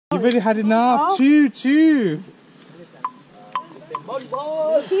I've already had enough. Chew. He only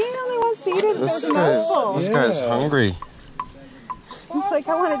wants to eat it. This guy's hungry. He's like,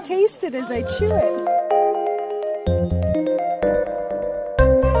 I want to taste it as I chew it.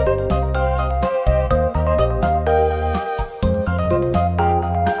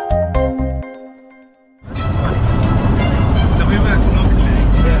 So we were snorkeling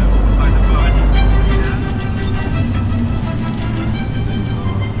by the blood.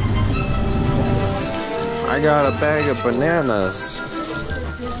 I got a bag of bananas.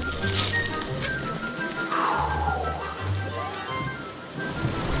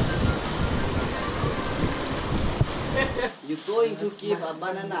 You're going to give a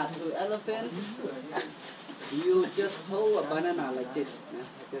banana to elephant. You just hold a banana like this.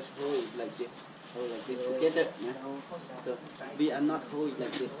 Just hold it like this. Hold like this together. So we are not hold it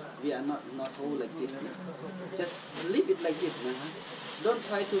like this. We are not hold like this. Just leave it like this. Don't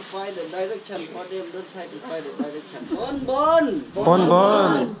try to find the direction for them. Don't try to find the direction.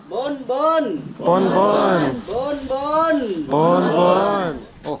 Bon.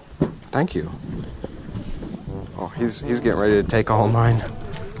 Oh, thank you. Oh, he's getting ready to take all mine.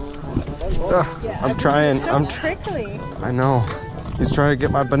 I'm trying. So prickly. I know. He's trying to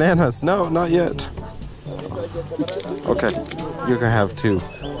get my bananas. No, not yet. Okay, you can have 2.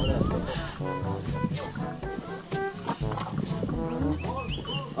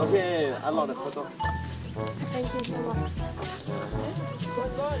 Okay, I love the photo. Thank you so much.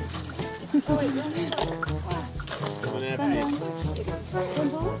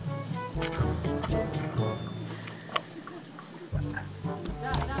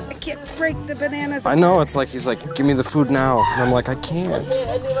 I can't break the bananas. I know, it's like he's like, give me the food now. And I'm like, I can't.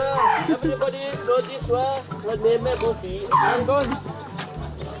 Everybody know this one. Her name is Odyssey.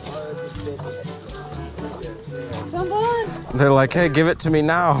 Come on. They're like, hey, give it to me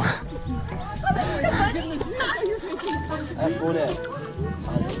now.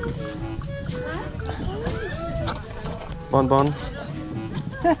 Bon.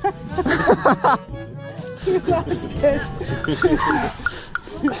 You lost it.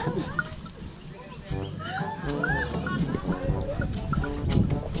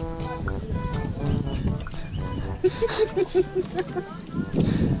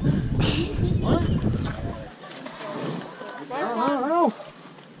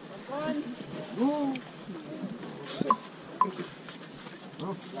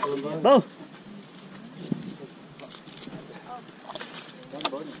 Bo.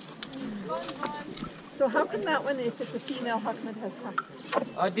 So how come that one, if it's a female, how come it has tusks?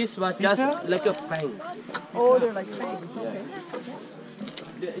 This was just like a fang. Oh, they're like fangs. Okay.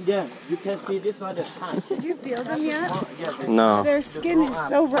 Yeah, you can see this one is tongue. Did you feel them yet? No. Their skin is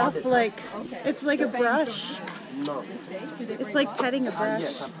so rough, like it's like a brush. No. It's like petting a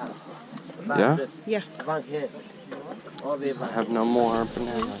brush. Yeah? Yeah. I have no more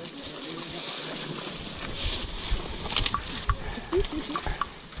bananas.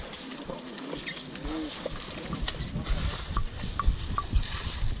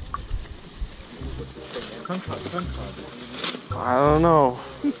 I don't know.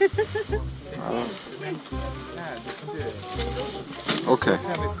 Okay.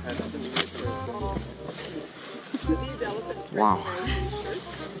 Wow.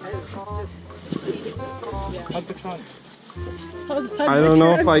 Hug the trunk. I don't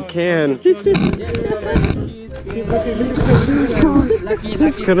know if I can.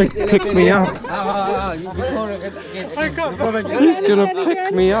 He's gonna pick me up. He's gonna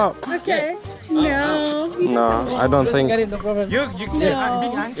pick me up. Okay. No. No, I don't think. I'm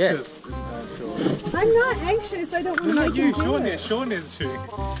being anxious. I'm not anxious. I don't want to Not make you, you do Sean it. is. Sean is too.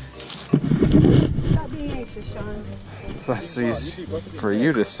 Stop being anxious, Sean. That's easy for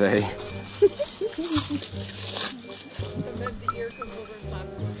you to say.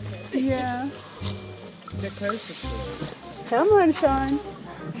 Yeah. Come on, Sean.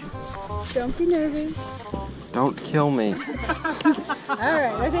 Don't be nervous. Don't kill me.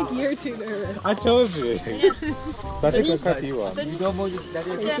 Alright, I think you're too nervous. I told you. That's a good cut you on. Thank you.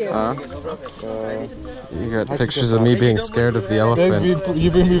 You got pictures of me being scared of the elephant.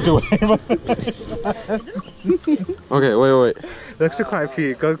 You've been moved away. Okay, wait. There's actually quite a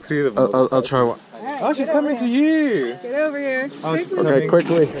few. Go through them. I'll try one. Right, Oh, she's coming to you. Get over here. Oh, she's Okay,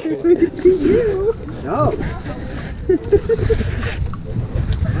 quickly. To you. No.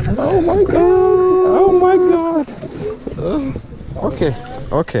 Oh my god! Oh my god!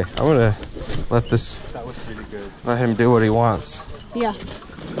 Okay, I'm gonna let this. That was really good. Let him do what he wants. Yeah.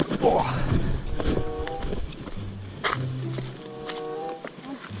 Oh.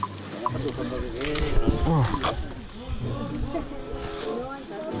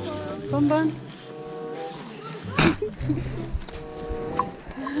 Bonbon.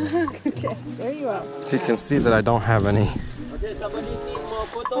 Okay, there you are. You can see that I don't have any. You know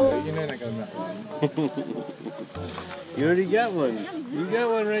I got that one. You already got one. You got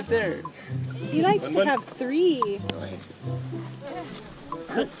one right there. He likes to have 3.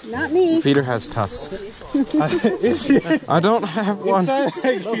 Not me. Peter has tusks. I don't have one.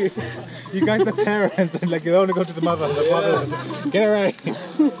 You guys are parents and like you only go to the mother. The mother get it right.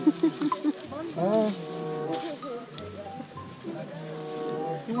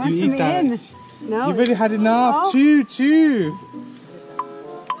 He wants You him eat that. in. No. You've already had enough. Oh. Chew, chew.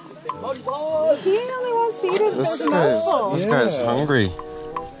 He only wants to eat it This as a mouthful. guy's Yeah. hungry.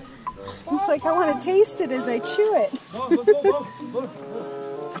 He's like, I want to taste it as I chew it.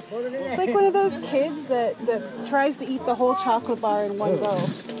 It's like one of those kids that tries to eat the whole chocolate bar in one go.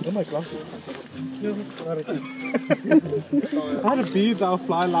 Oh my god. I had a bee that was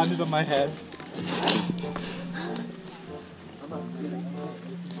fly landed on my head.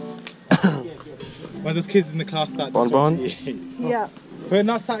 One of those kids in the class that just Bonbon? want to eat. Yeah, We're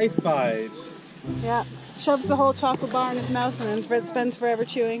not satisfied. yeah. Shoves the whole chocolate bar in his mouth and then spends forever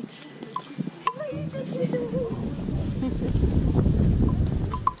chewing.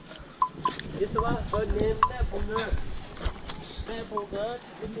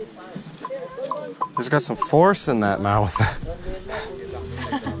 He's got some force in that mouth.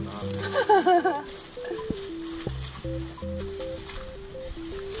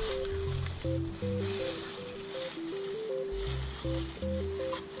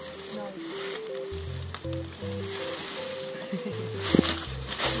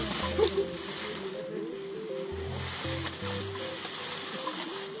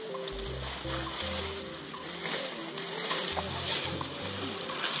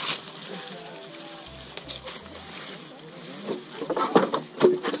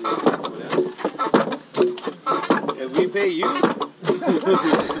 Can we pay you?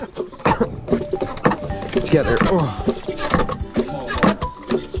 Together. Oh.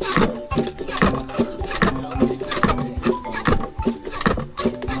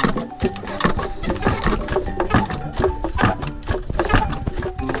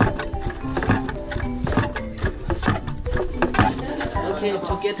 Okay,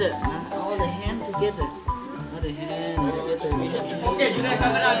 together. All the hands together. All the hands together. We have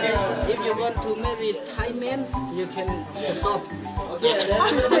to. If you want to marry Thai men, you can stop.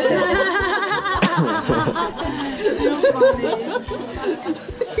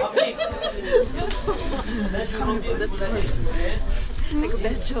 Like a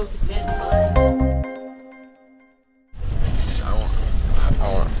bad joke.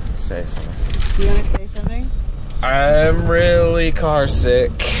 I want to say something. Do you want to say something? I'm really car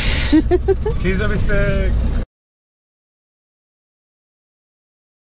sick. Please don't be sick.